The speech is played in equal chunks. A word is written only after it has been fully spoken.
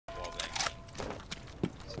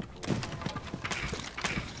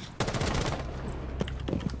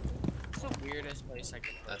weirdest place I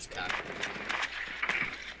could. That's cap.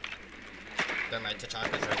 There, my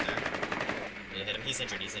T'Chaka's right there. Yeah, hit him. He's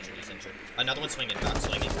injured. He's injured. He's injured. Another one swinging. Not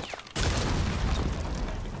swinging.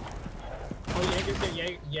 Oh, Jaeger's there.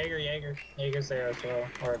 Jaeger. Jaeger's there as well,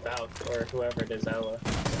 or about, or whoever it is, Ella.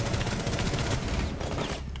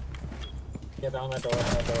 Yeah, they're on that door.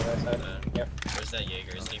 Right side. Yep. Where's that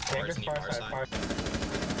Jaeger? Isn't he far? Jaeger's Isn't he far side? far.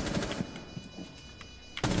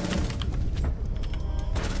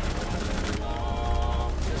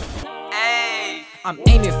 I'm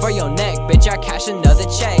aiming for your neck, bitch, I cash another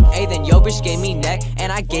check. Ayy, then yo bitch gave me neck,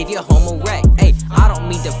 and I gave you home a wreck. Ayy, I don't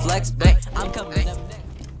mean to flex, but I'm coming up next.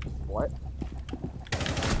 What?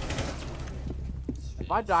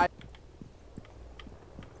 If I die...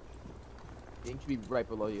 It should be right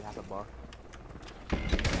below you, half a bar.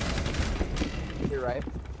 You're right.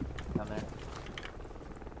 Down there. I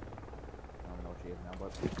don't know what she is now,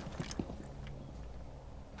 but...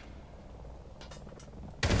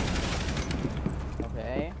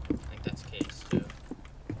 Okay. I think that's case too.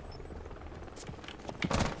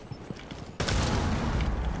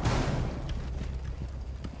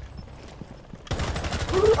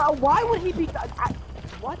 Why would he be?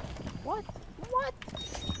 What?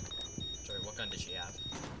 Sorry, what gun did she have?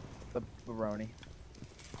 The Baroni.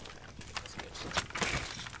 That's good.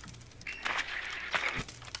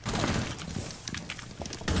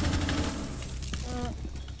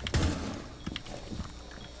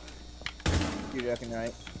 You're joking,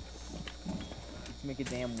 right? Let's make a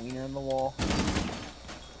damn wiener in the wall.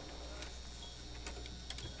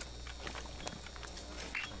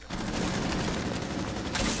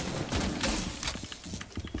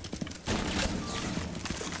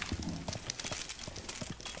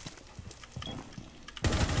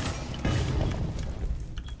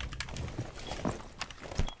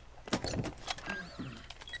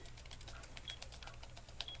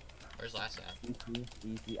 Where's last at?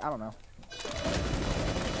 Easy. I don't know.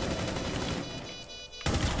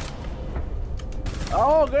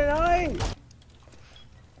 Oh, good night!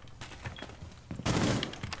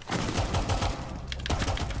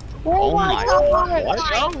 Oh my god!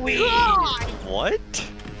 What?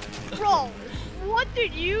 Bro, what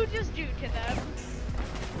did you just do to them?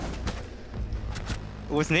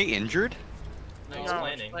 Was Nate injured? No, he's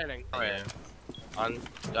planning. Oh, yeah. On,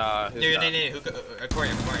 who's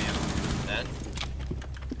aquarium. Dead?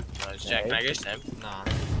 Is Jack Megas him? Nah. I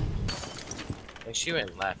think she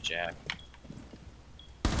went left, Jack.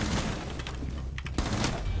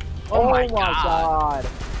 Oh my god!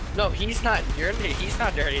 No, he's not. He's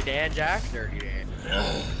not Dirty Dan. Jack's Dirty Dan.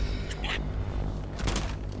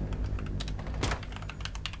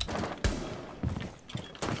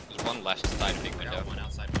 There's one left side big window. One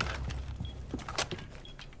outside window.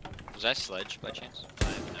 Was that Sledge by chance?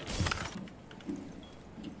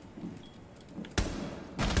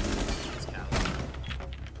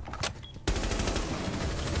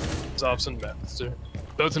 Dobson Master.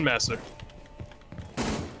 Doten Master.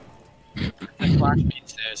 I flash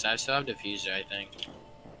beats this. I still have diffuser, I think.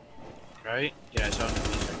 Right? Yeah, I still have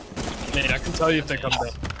diffuser. Nate, I can tell you if they come down.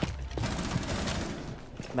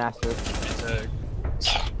 Master.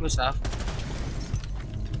 What's up?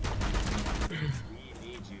 We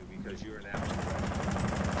need you because you are now.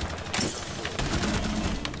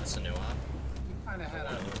 That's a new one. You kind of had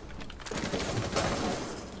a.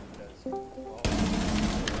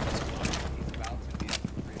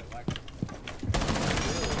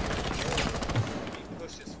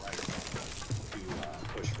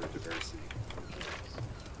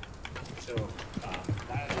 So,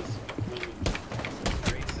 that is really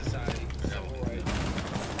great society, civil rights.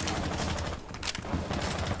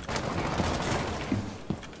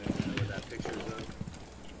 You know what that picture is of?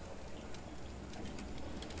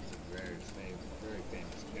 It's a very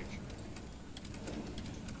famous picture.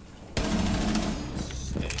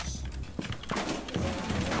 Space.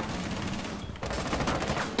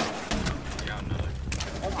 I got another.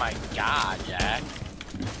 Oh my god, Jack.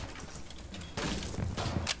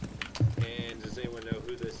 And does anyone know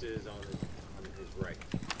who this is on his right?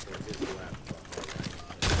 Or his left?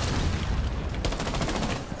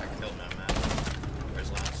 I killed him, man.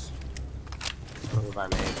 Where's last? What have I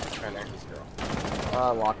made? Right there. This girl.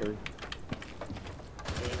 Locker.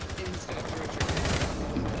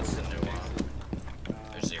 That's the new one.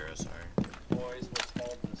 There's zero, sorry. Boys, what's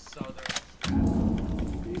called the Southern.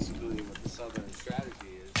 Basically, what the Southern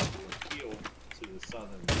strategy is to appeal to the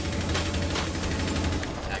Southern.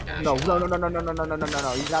 No.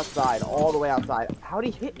 He's outside, all the way outside. How'd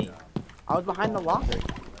he hit me? I was behind the locker.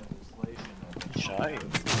 Shy.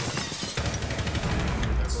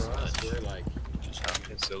 For us, we're like Just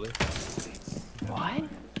fucking silly. What?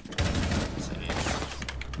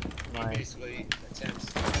 basically attempts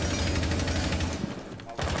to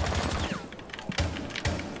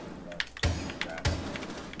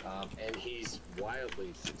and he's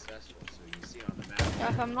wildly successful. So you see on the map.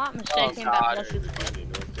 If I'm not mistaken, God. that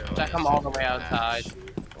was Check him all the way outside.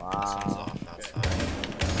 Wow.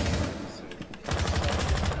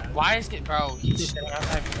 Why is it, bro? He's sitting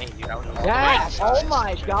outside for me, dude. I would have Yeah. Oh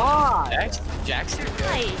my God. Jackson.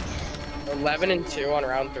 nice. 11 and 2 on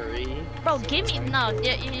round 3. Bro, give me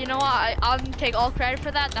you know what? I'll take all credit for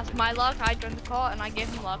that. That's my luck. I joined the call and I gave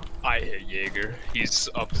him luck. I hit Jaeger. He's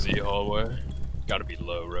up Z hallway. Gotta be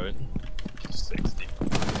low, right? 60.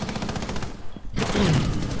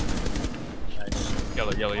 Nice.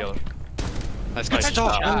 Yellow. Let's Nice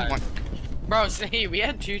stop. shot. Oh my. Bro, see, we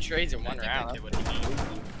had 2 trades in one round.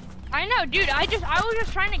 I know, dude. I was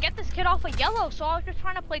just trying to get this kid off of yellow, so I was just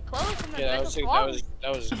trying to play close and then Yeah, make a close.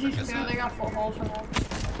 that was Yeah, they got full holes for that.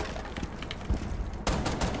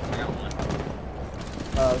 I got one.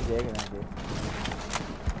 Oh, Jaeger, man, dude.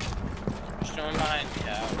 Showing behind the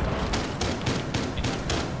cow.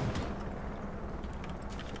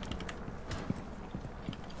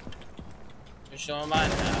 You're showing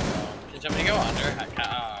behind the cow. Can somebody go under?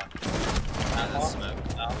 That's smoke.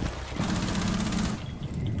 Oh.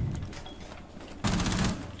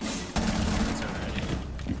 It's already.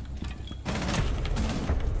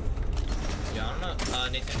 Yeah, I don't know.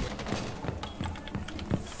 Nathan.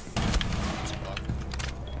 It's a bug.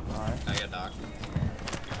 Alright. I got doc.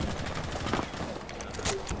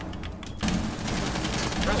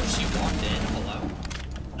 Bro, she walked in. Hello?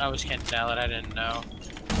 I was can't tell it. I didn't know.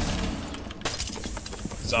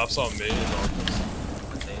 Zops on me and Office.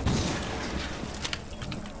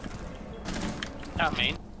 Not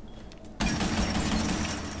me.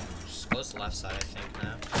 She's close to left side, I think,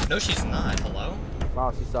 now. No, she's not. Hello?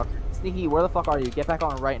 Wow, she sucked. Sneaky, where the fuck are you? Get back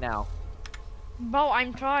on right now. Bro,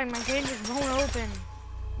 I'm trying. My game just won't open.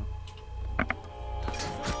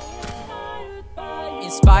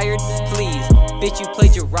 Inspired, please. Bitch, you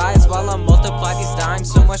plagiarize while I multiply these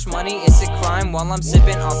dimes. So much money, it's a crime while I'm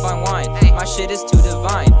sipping on fine wine. My shit is too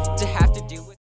divine to have to do with.